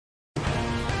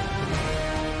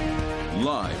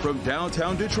Live from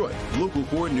downtown Detroit, Local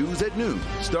 4 News at noon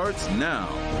starts now.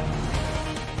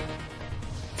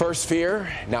 First fear,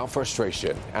 now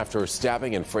frustration. After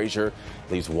stabbing in Fraser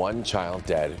leaves one child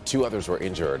dead, 2 others were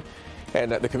injured,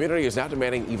 and the community is now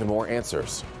demanding even more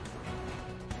answers.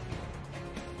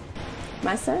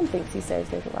 My son thinks he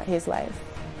saved his life.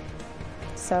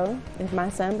 So if my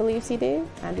son believes he did,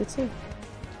 I do too.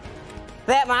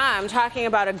 That mom talking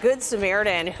about a good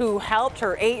Samaritan who helped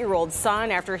her 8-year-old son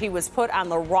after he was put on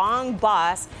the wrong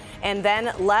bus and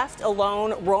then left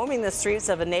alone roaming the streets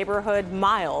of a neighborhood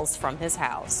miles from his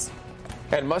house.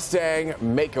 And Mustang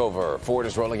makeover. Ford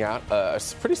is rolling out a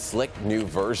pretty slick new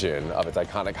version of its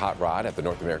iconic hot rod at the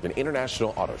North American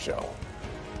International Auto Show.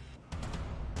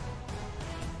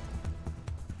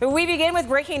 We begin with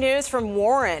breaking news from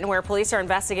Warren, where police are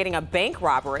investigating a bank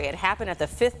robbery. It happened at the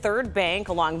Fifth Third Bank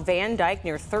along Van Dyke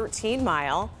near 13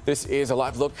 Mile. This is a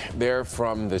live look there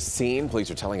from the scene.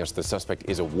 Police are telling us the suspect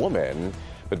is a woman,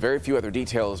 but very few other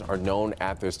details are known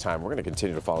at this time. We're going to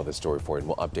continue to follow this story for you, and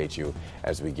we'll update you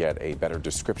as we get a better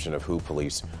description of who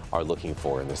police are looking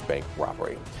for in this bank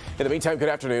robbery. In the meantime, good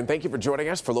afternoon. Thank you for joining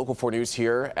us for Local 4 News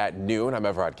here at noon. I'm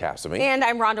Everett Cassamy. And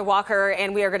I'm Rhonda Walker,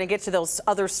 and we are going to get to those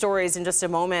other stories in just a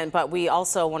moment, but we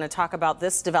also want to talk about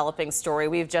this developing story.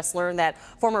 We've just learned that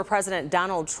former President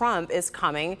Donald Trump is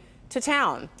coming to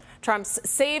town. Trump's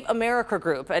Save America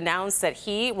group announced that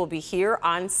he will be here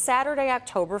on Saturday,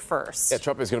 October 1st. Yeah,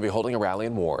 Trump is going to be holding a rally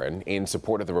in Warren in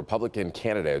support of the Republican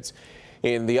candidates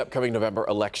in the upcoming November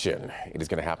election. It is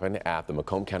going to happen at the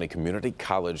Macomb County Community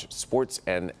College Sports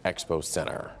and Expo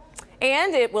Center.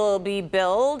 And it will be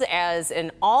billed as an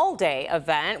all-day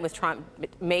event, with Trump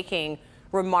making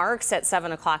remarks at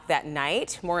 7 o'clock that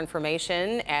night. More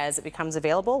information as it becomes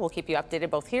available. We'll keep you updated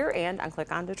both here and on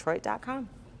clickondetroit.com.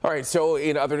 All right, so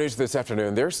in other news this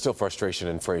afternoon, there's still frustration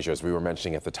in Fraser, as we were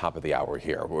mentioning at the top of the hour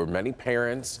here, where many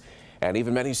parents and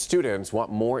even many students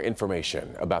want more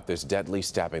information about this deadly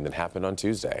stabbing that happened on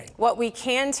Tuesday. What we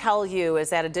can tell you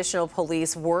is that additional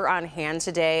police were on hand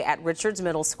today at Richards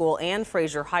Middle School and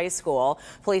Fraser High School.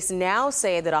 Police now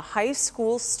say that a high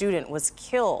school student was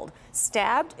killed,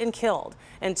 stabbed and killed,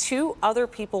 and 2 other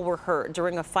people were hurt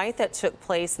during a fight that took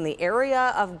place in the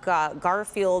area of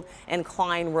Garfield and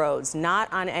Klein Roads,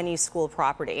 not on any school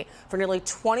property. For nearly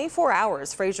 24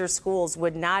 hours, Fraser schools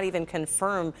would not even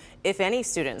confirm if any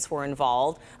students were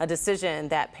involved, a decision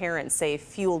that parents say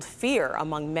fueled fear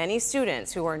among many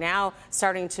students who are now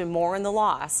starting to mourn the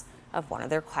loss of one of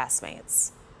their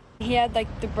classmates. He had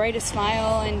the brightest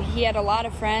smile, and he had a lot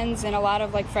of friends and a lot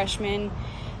of freshmen.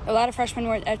 A lot of freshmen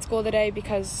were at school today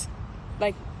because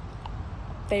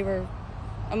they were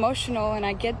emotional, and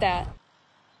I get that.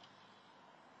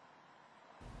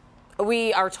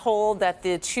 We are told that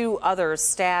the 2 others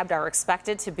stabbed are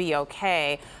expected to be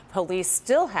okay. Police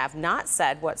still have not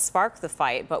said what sparked the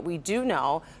fight, but we do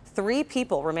know 3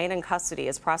 people remain in custody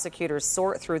as prosecutors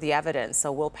sort through the evidence.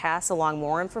 So we'll pass along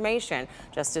more information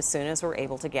just as soon as we're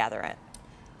able to gather it.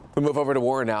 We move over to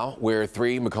Warren now, where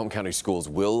 3 Macomb County schools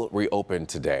will reopen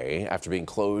today after being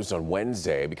closed on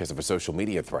Wednesday because of a social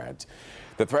media threat.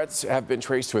 The threats have been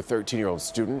traced to a 13-year-old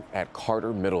student at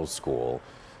Carter Middle School.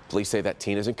 Police say that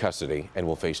teen is in custody and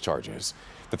will face charges.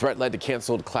 The threat led to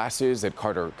canceled classes at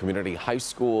Carter Community High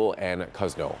School and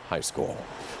Cusno High School.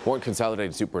 Warren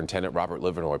Consolidated Superintendent Robert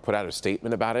Livernoy put out a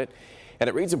statement about it, and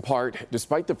it reads in part,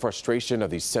 despite the frustration of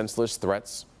these senseless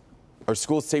threats, our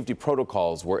school safety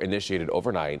protocols were initiated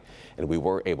overnight, and we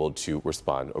were able to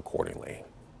respond accordingly.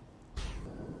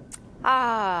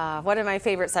 One of my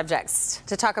favorite subjects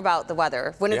to talk about the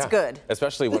weather when it's good.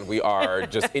 Especially when we are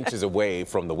just inches away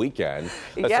from the weekend.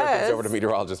 Let's turn things over to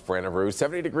meteorologist Brandon Rue.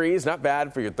 70 degrees, not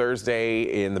bad for your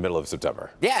Thursday in the middle of September.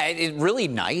 Yeah, really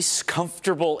nice,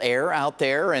 comfortable air out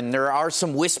there, and there are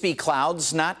some wispy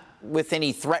clouds, not with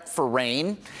any threat for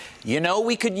rain. You know,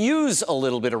 we could use a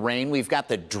little bit of rain. We've got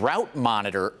the drought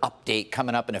monitor update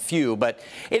coming up in a few, but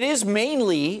it is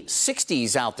mainly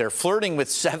 60s out there, flirting with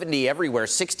 70 everywhere.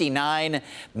 69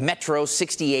 Metro,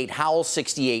 68 Howell,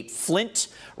 68 Flint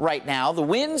right now. The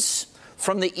winds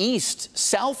from the east,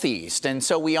 southeast, and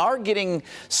so we are getting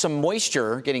some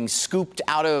moisture getting scooped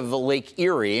out of Lake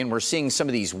Erie, and we're seeing some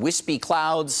of these wispy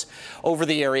clouds over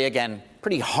the area. Again,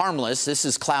 pretty harmless. This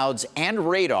is clouds and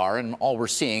radar, and all we're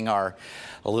seeing are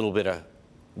a little bit of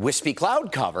wispy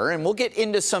cloud cover, and we'll get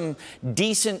into some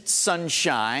decent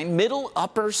sunshine. Middle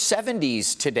upper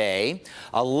 70s today,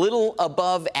 a little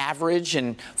above average,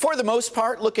 and for the most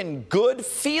part looking good,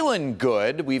 feeling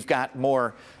good. We've got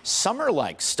more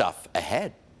summer-like stuff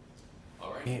ahead.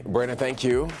 All right, Brandon, thank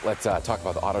you. Let's talk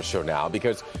about the auto show now,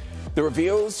 because The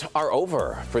reveals are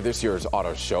over for this year's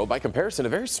auto show. By comparison, a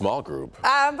very small group.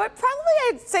 But probably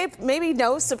I'd say maybe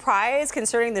no surprise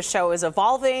considering the show is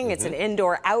evolving. It's an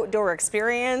indoor-outdoor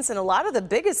experience, and a lot of the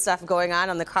biggest stuff going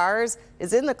on the cars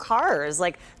is in the cars,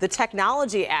 like the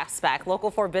technology aspect.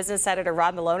 Local 4 business editor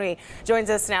Rod Maloney joins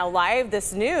us now live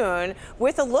this noon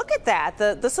with a look at that.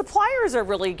 The suppliers are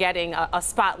really getting a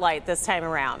spotlight this time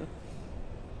around.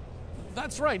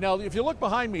 That's right. Now, if you look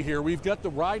behind me here, we've got the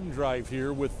ride and drive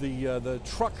here with the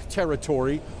truck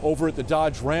territory over at the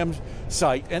Dodge Ram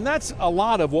site. And that's a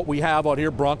lot of what we have out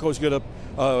here. Bronco's got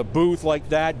a booth like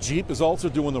that. Jeep is also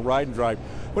doing the ride and drive.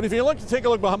 But if you look to take a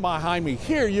look behind me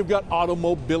here, you've got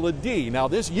Automobility. Now,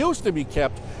 this used to be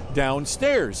kept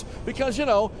downstairs because, you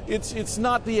know, it's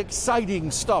not the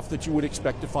exciting stuff that you would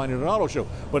expect to find in an auto show,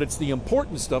 but it's the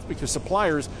important stuff because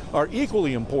suppliers are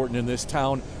equally important in this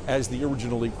town as the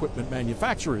original equipment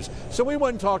manufacturers. So we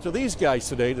went and talked to these guys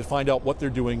today to find out what they're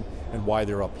doing and why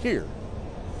they're up here.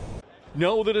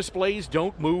 No, the displays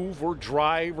don't move or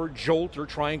drive or jolt or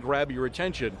try and grab your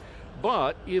attention.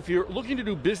 But if you're looking to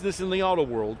do business in the auto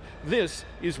world, this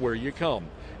is where you come.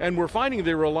 And we're finding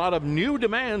there are a lot of new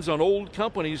demands on old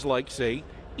companies like, say,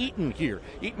 Eaton here.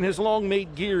 Eaton has long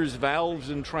made gears, valves,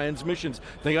 and transmissions.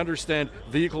 They understand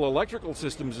vehicle electrical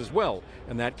systems as well,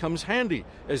 and that comes handy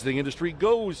as the industry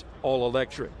goes all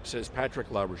electric, says Patrick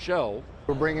LaRochelle.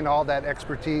 We're bringing all that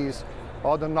expertise,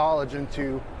 all the knowledge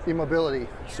into e-mobility.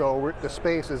 So the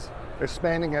space is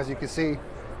expanding, as you can see,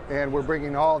 and we're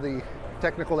bringing all the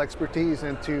technical expertise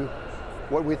into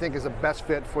what we think is the best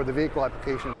fit for the vehicle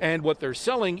application. And what they're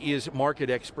selling is market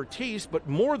expertise, but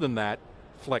more than that,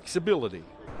 flexibility.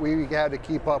 We got to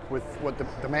keep up with what the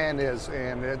demand is,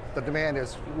 and the demand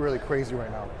is really crazy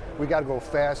right now. We got to go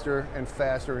faster and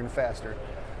faster and faster.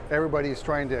 Everybody's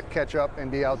trying to catch up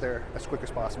and be out there as quick as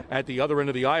possible. At the other end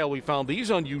of the aisle, we found these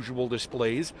unusual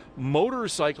displays,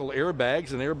 motorcycle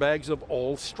airbags and airbags of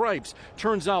all stripes.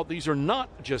 Turns out these are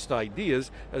not just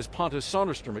ideas, as Pontus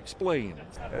Soderstrom explained.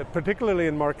 Particularly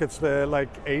in markets like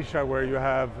Asia, where you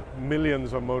have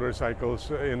millions of motorcycles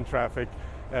in traffic,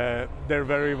 they're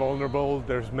very vulnerable.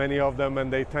 There's many of them,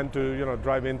 and they tend to,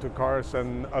 drive into cars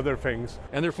and other things.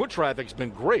 And their foot traffic's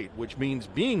been great, which means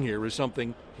being here is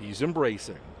something he's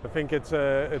embracing. I think it's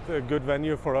a good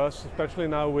venue for us, especially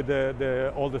now with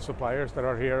all the suppliers that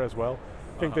are here as well.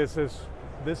 I think this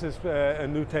is a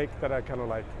new take that I kind of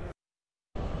like.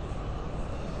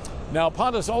 Now,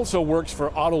 Pontus also works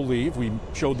for Autoliv. We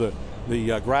showed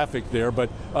the graphic there, but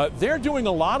they're doing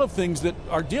a lot of things that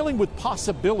are dealing with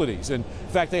possibilities. And in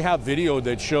fact, they have video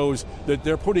that shows that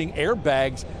they're putting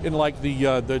airbags in like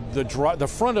the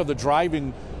front of the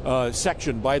driving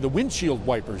section by the windshield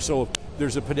wipers. So if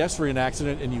there's a pedestrian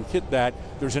accident and you hit that,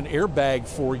 there's an airbag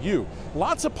for you.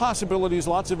 Lots of possibilities,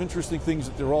 lots of interesting things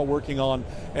that they're all working on.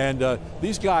 And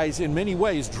these guys, in many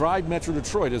ways, drive Metro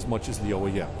Detroit as much as the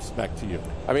OEMs. Back to you.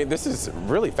 I mean, this is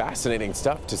really fascinating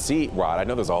stuff to see, Rod. I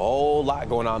know there's a whole lot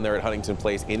going on there at Huntington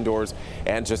Place, indoors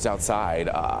and just outside.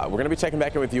 We're going to be checking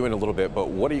back in with you in a little bit, but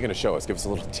what are you going to show us? Give us a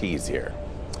little tease here.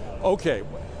 Okay.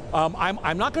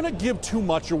 I'm not going to give too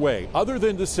much away, other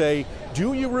than to say,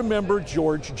 do you remember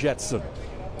George Jetson?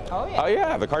 Oh, yeah. Oh,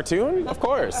 yeah, the cartoon? Of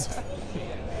course.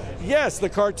 Yes, the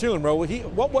cartoon, bro.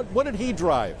 What did he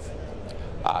drive?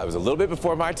 It was a little bit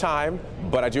before my time,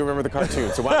 but I do remember the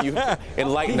cartoon. So why don't you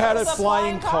enlighten us? He had a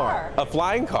flying car. A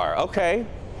flying car, okay.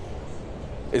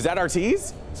 Is that our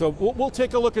tease? So we'll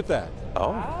take a look at that.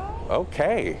 Oh,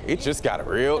 okay. It just got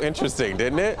real interesting,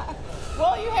 didn't it?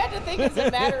 Well, you had to think it's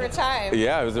a matter of time.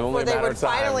 Yeah, it was only a matter of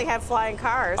time. They would finally have flying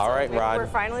cars. All right, so Rod. We're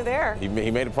finally there. He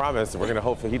made a promise, and we're going to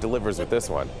hope that he delivers with this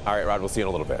one. All right, Rod, we'll see you in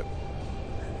a little bit.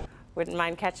 Wouldn't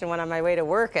mind catching one on my way to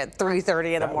work at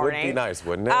 3:30 in the morning. That would be nice,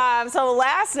 wouldn't it? So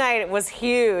last night it was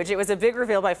huge. It was a big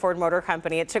reveal by Ford Motor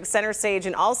Company. It took center stage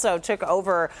and also took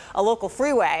over a local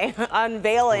freeway,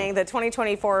 unveiling the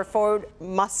 2024 Ford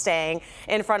Mustang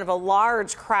in front of a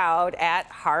large crowd at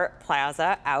Hart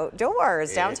Plaza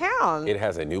Outdoors downtown. It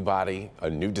has a new body, a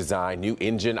new design, new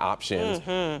engine options.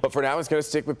 But for now, it's going to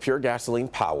stick with pure gasoline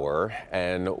power.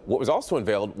 And what was also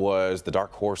unveiled was the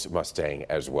Dark Horse Mustang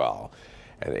as well.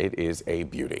 And it is a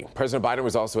beauty. President Biden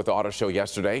was also at the auto show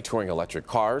yesterday, touting electric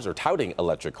cars or touting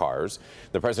electric cars.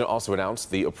 The president also announced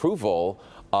the approval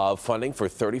of funding for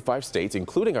 35 states,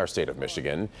 including our state of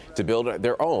Michigan, to build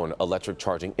their own electric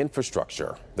charging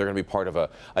infrastructure. They're going to be part of a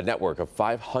network of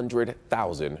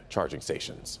 500,000 charging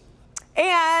stations.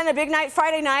 And a big night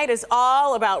Friday night is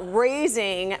all about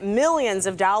raising millions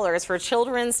of dollars for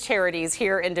children's charities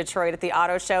here in Detroit at the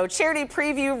Auto Show. Charity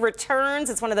Preview returns.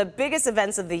 It's one of the biggest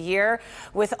events of the year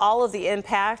with all of the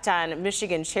impact on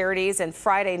Michigan charities. And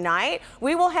Friday night,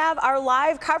 we will have our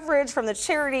live coverage from the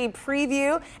Charity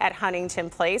Preview at Huntington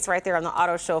Place right there on the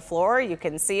Auto Show floor. You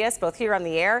can see us both here on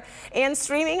the air and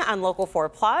streaming on Local 4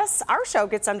 Plus. Our show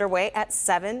gets underway at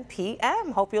 7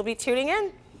 p.m. Hope you'll be tuning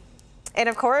in. And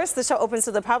of course, the show opens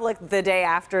to the public the day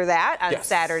after that on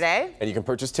Saturday. And you can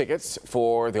purchase tickets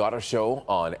for the auto show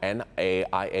on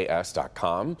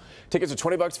NAIAS.com. Tickets are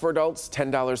 $20 for adults,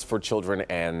 $10 for children,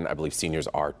 and I believe seniors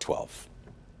are $12.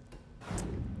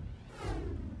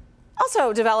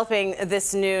 Also developing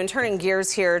this noon, turning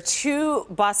gears here, 2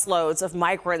 busloads of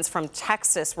migrants from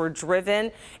Texas were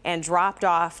driven and dropped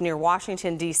off near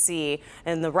Washington, D.C.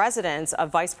 in the residence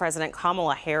of Vice President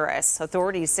Kamala Harris.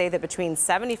 Authorities say that between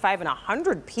 75 and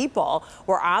 100 people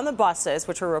were on the buses,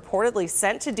 which were reportedly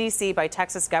sent to D.C. by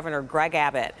Texas Governor Greg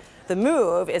Abbott. The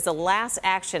move is the last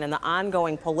action in the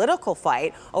ongoing political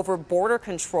fight over border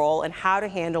control and how to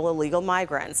handle illegal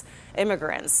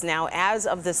immigrants. Now, as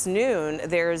of this noon,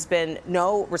 there's been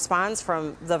no response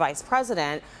from the vice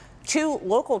president. 2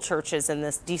 local churches in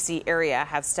this D.C. area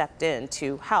have stepped in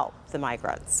to help the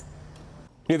migrants.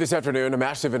 New this afternoon, a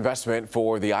massive investment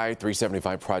for the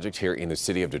I-375 project here in the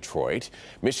city of Detroit.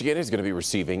 Michigan is going to be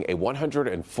receiving a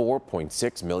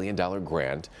 $104.6 million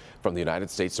grant from the United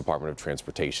States Department of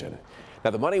Transportation.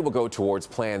 Now, the money will go towards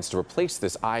plans to replace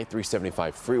this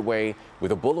I-375 freeway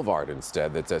with a boulevard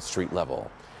instead that's at street level.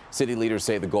 City leaders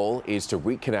say the goal is to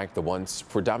reconnect the once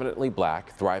predominantly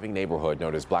black, thriving neighborhood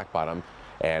known as Black Bottom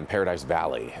and Paradise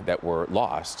Valley that were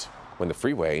lost when the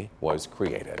freeway was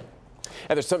created.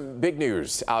 And there's some big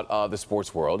news out of the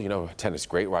sports world. You know, tennis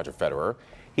great Roger Federer.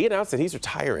 He announced that he's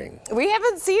retiring. We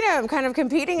haven't seen him kind of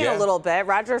competing in a little bit.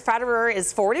 Roger Federer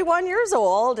is 41 years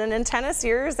old, and in tennis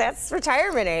years, that's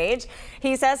retirement age.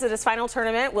 He says that his final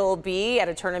tournament will be at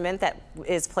a tournament that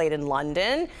is played in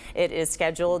London. It is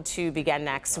scheduled to begin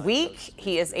next week.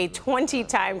 He is a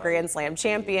 20-time Grand Slam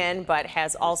champion, but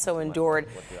has also endured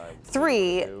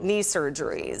 3 knee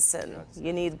surgeries, and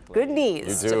you need good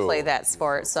knees to play that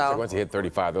sport. So once you hit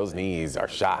 35, those knees are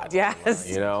shot. Yes.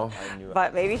 You know?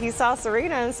 But maybe he saw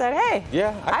Serena and said, hey,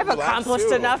 I've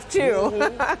accomplished enough too.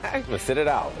 Let's sit it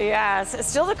out. Yes,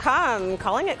 still to come,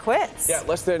 calling it quits. Yeah,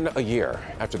 less than a year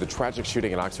after the tragic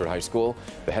shooting at Oxford High School,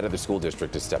 the head of the school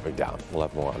district is stepping down. We'll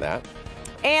have more on that.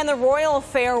 And the royal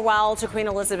farewell to Queen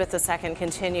Elizabeth II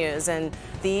continues. And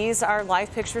these are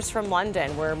live pictures from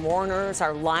London where mourners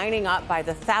are lining up by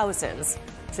the thousands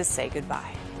to say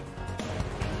goodbye.